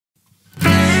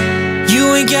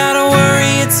gotta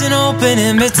worry, it's an open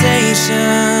invitation.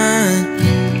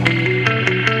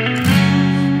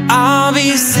 I'll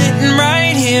be sitting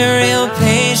right here real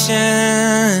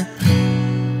patient.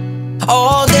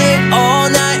 All day, all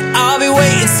night, I'll be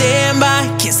waiting, stand by.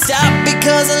 Can't stop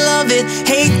because I love it,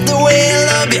 hate the way I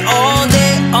love you. All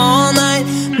day, all night,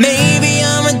 maybe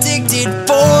I'm addicted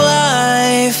for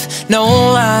life, no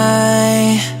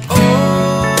lie.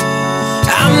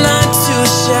 I'm not too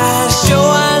shy to show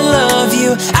I love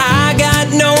you, I got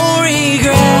no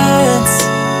regrets.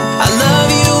 I love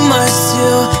you much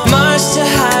too much to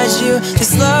hide you,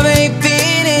 this love ain't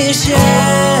finished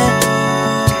yet.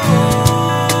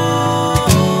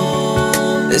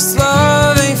 This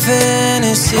love ain't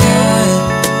finished yet.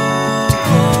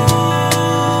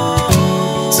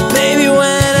 So baby,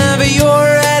 whenever you're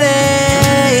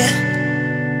ready,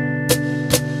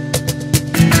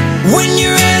 when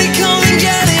you're ready, come and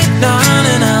get it. Na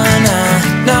na na na,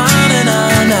 na na na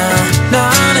na, na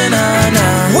na na na.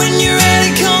 When you're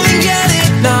ready, come and get it.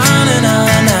 Na na na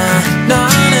na, na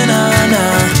na na na,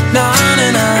 na na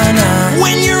na na.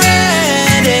 When you're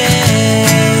ready,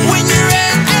 when you're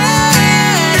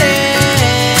ready,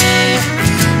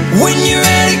 when you're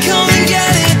ready, come and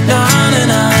get it.